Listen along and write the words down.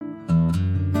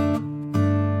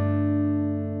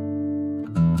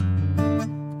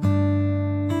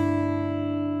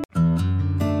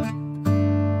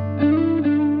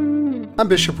I'm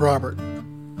Bishop Robert.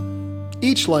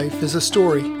 Each life is a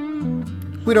story.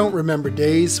 We don't remember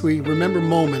days, we remember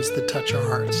moments that touch our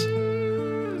hearts.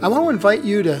 I want to invite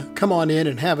you to come on in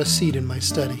and have a seat in my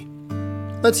study.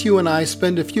 Let's you and I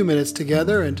spend a few minutes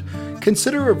together and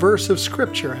consider a verse of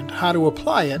Scripture and how to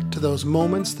apply it to those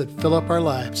moments that fill up our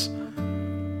lives.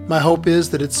 My hope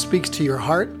is that it speaks to your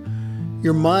heart,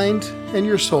 your mind, and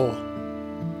your soul.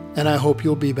 And I hope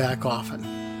you'll be back often.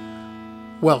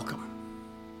 Welcome.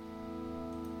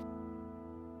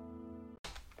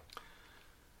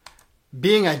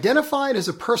 Being identified as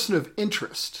a person of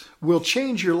interest will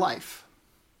change your life.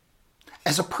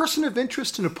 As a person of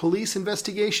interest in a police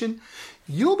investigation,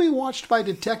 you'll be watched by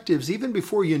detectives even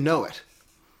before you know it.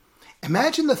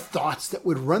 Imagine the thoughts that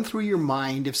would run through your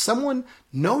mind if someone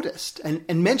noticed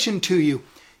and mentioned to you,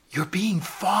 "You're being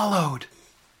followed."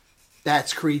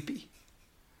 That's creepy.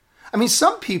 I mean,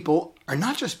 some people are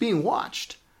not just being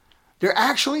watched. They're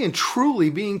actually and truly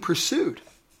being pursued.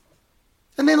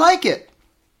 And they like it.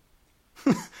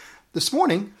 This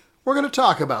morning, we're going to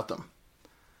talk about them.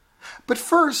 But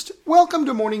first, welcome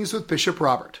to Mornings with Bishop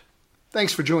Robert.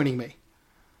 Thanks for joining me.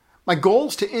 My goal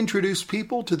is to introduce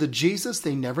people to the Jesus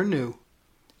they never knew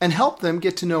and help them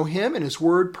get to know Him and His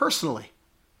Word personally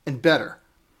and better.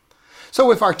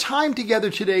 So if our time together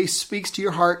today speaks to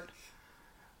your heart,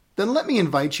 then let me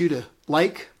invite you to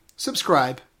like,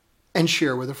 subscribe, and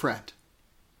share with a friend.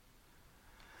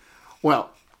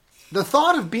 Well, the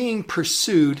thought of being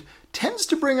pursued tends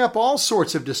to bring up all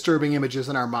sorts of disturbing images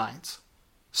in our minds.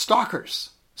 Stalkers,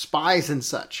 spies, and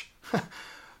such.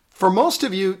 For most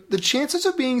of you, the chances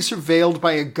of being surveilled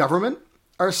by a government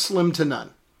are slim to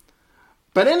none.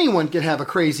 But anyone can have a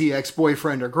crazy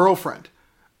ex-boyfriend or girlfriend,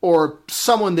 or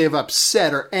someone they've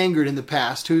upset or angered in the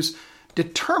past who's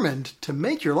determined to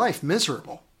make your life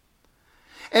miserable.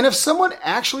 And if someone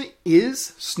actually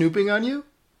is snooping on you,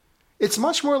 it's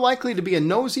much more likely to be a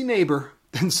nosy neighbor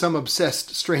than some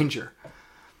obsessed stranger.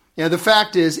 The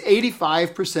fact is,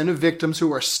 85% of victims who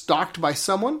are stalked by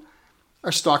someone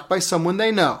are stalked by someone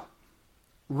they know.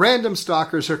 Random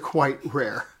stalkers are quite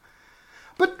rare.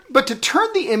 But to turn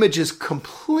the images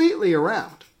completely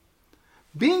around,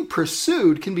 being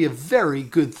pursued can be a very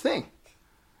good thing.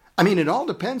 I mean, it all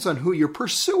depends on who your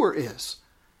pursuer is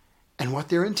and what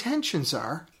their intentions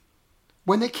are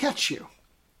when they catch you.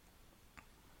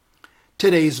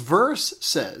 Today's verse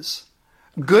says,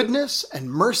 "Goodness and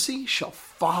mercy shall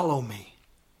follow me."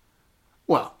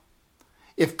 Well,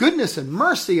 if goodness and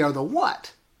mercy are the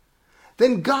what,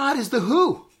 then God is the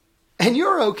who, and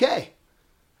you're okay.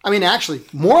 I mean, actually,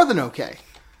 more than okay.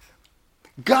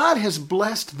 God has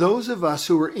blessed those of us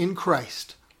who are in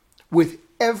Christ with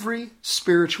every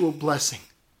spiritual blessing.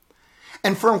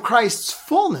 And from Christ's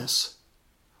fullness,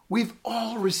 we've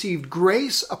all received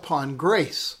grace upon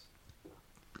grace.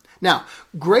 Now,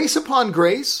 grace upon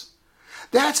grace,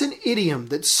 that's an idiom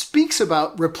that speaks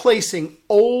about replacing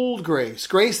old grace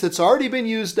that's already been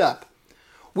used up,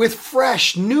 with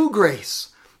fresh, new grace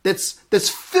that's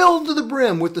filled to the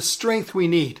brim with the strength we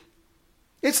need.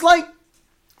 It's like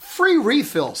free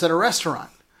refills at a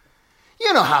restaurant.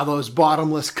 You know how those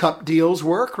bottomless cup deals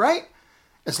work, right?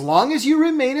 As long as you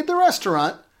remain at the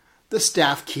restaurant, the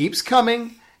staff keeps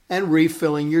coming and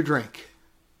refilling your drink.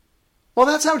 Well,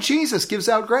 that's how Jesus gives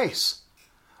out grace.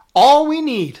 All we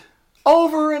need,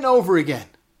 over and over again.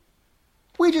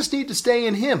 We just need to stay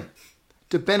in Him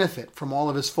to benefit from all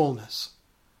of His fullness.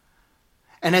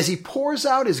 And as He pours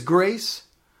out His grace,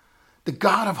 the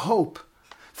God of hope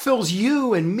fills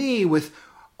you and me with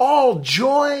all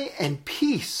joy and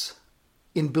peace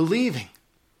in believing,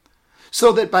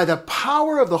 so that by the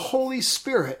power of the Holy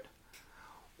Spirit,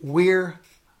 we're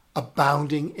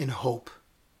abounding in hope.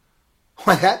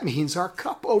 Well, that means our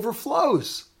cup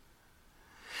overflows.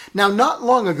 Now, not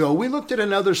long ago, we looked at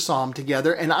another psalm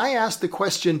together, and I asked the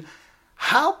question,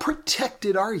 how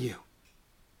protected are you?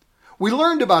 We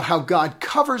learned about how God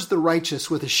covers the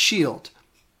righteous with a shield.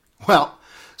 Well,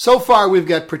 so far we've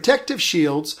got protective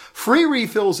shields, free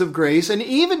refills of grace, and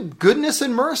even goodness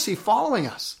and mercy following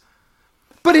us.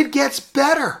 But it gets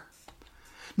better.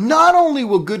 Not only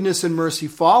will goodness and mercy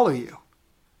follow you,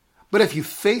 but if you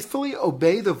faithfully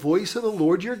obey the voice of the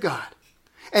Lord your God,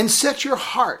 and set your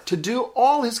heart to do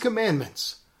all His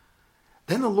commandments,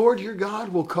 then the Lord your God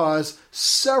will cause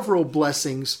several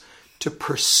blessings to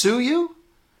pursue you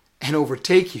and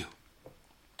overtake you.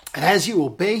 And as you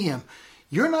obey Him,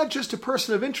 you're not just a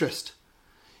person of interest.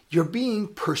 You're being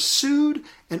pursued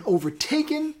and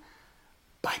overtaken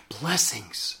by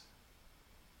blessings.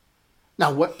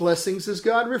 Now, what blessings is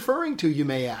God referring to, you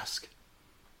may ask?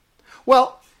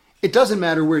 Well, it doesn't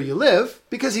matter where you live,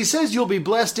 because He says you'll be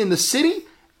blessed in the city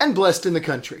and blessed in the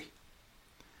country.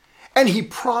 And he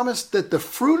promised that the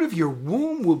fruit of your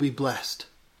womb will be blessed.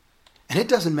 And it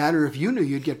doesn't matter if you knew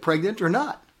you'd get pregnant or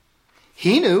not.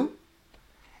 He knew.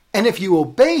 And if you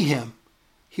obey him,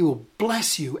 he will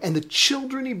bless you and the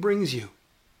children he brings you.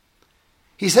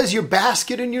 He says your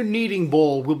basket and your kneading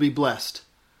bowl will be blessed.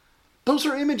 Those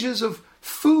are images of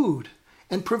food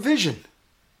and provision.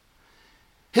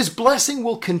 His blessing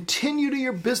will continue to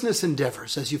your business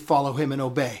endeavors as you follow him and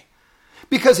obey.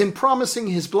 Because in promising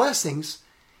his blessings,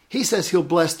 he says he'll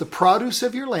bless the produce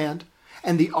of your land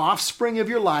and the offspring of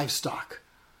your livestock,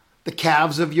 the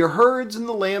calves of your herds and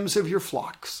the lambs of your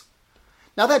flocks.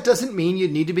 Now that doesn't mean you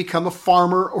need to become a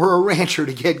farmer or a rancher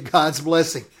to get God's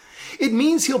blessing. It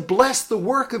means he'll bless the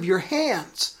work of your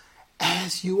hands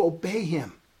as you obey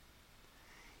him.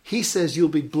 He says you'll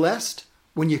be blessed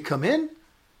when you come in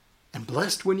and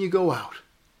blessed when you go out.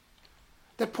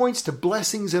 That points to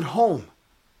blessings at home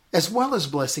as well as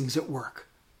blessings at work.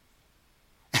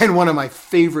 And one of my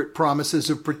favorite promises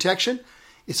of protection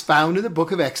is found in the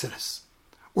book of Exodus,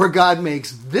 where God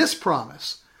makes this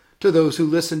promise to those who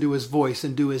listen to his voice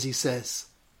and do as he says.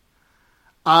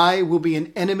 I will be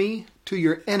an enemy to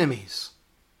your enemies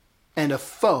and a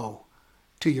foe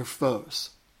to your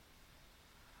foes.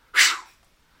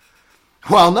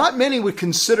 While not many would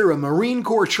consider a Marine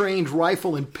Corps trained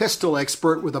rifle and pistol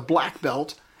expert with a black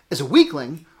belt as a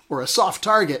weakling or a soft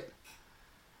target,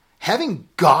 having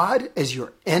God as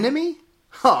your enemy?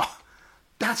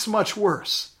 That's much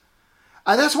worse.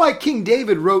 That's why King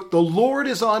David wrote, "The Lord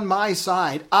is on my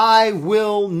side. I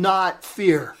will not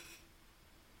fear."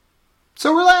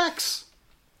 So relax.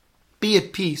 Be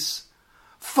at peace.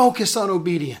 Focus on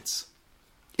obedience.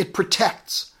 It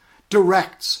protects,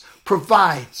 directs,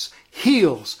 provides,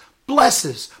 heals,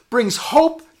 blesses, brings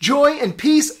hope, joy, and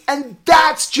peace, and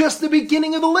that's just the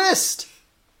beginning of the list.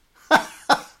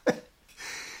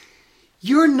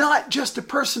 You're not just a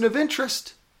person of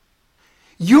interest.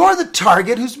 You're the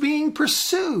target who's being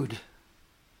pursued.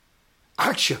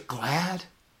 Aren't you glad?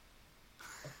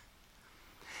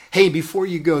 Hey, before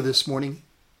you go this morning,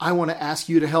 I want to ask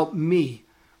you to help me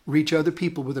reach other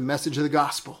people with the message of the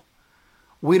gospel.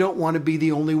 We don't want to be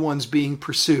the only ones being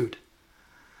pursued.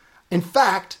 In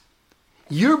fact,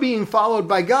 you're being followed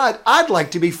by God. I'd like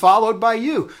to be followed by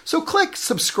you. So click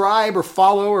subscribe or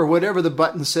follow or whatever the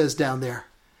button says down there,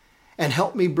 and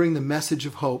help me bring the message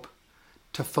of hope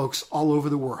to folks all over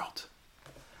the world.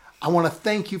 I want to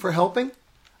thank you for helping.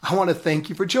 I want to thank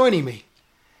you for joining me.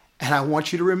 And I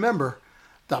want you to remember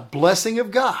the blessing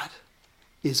of God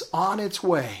is on its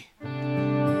way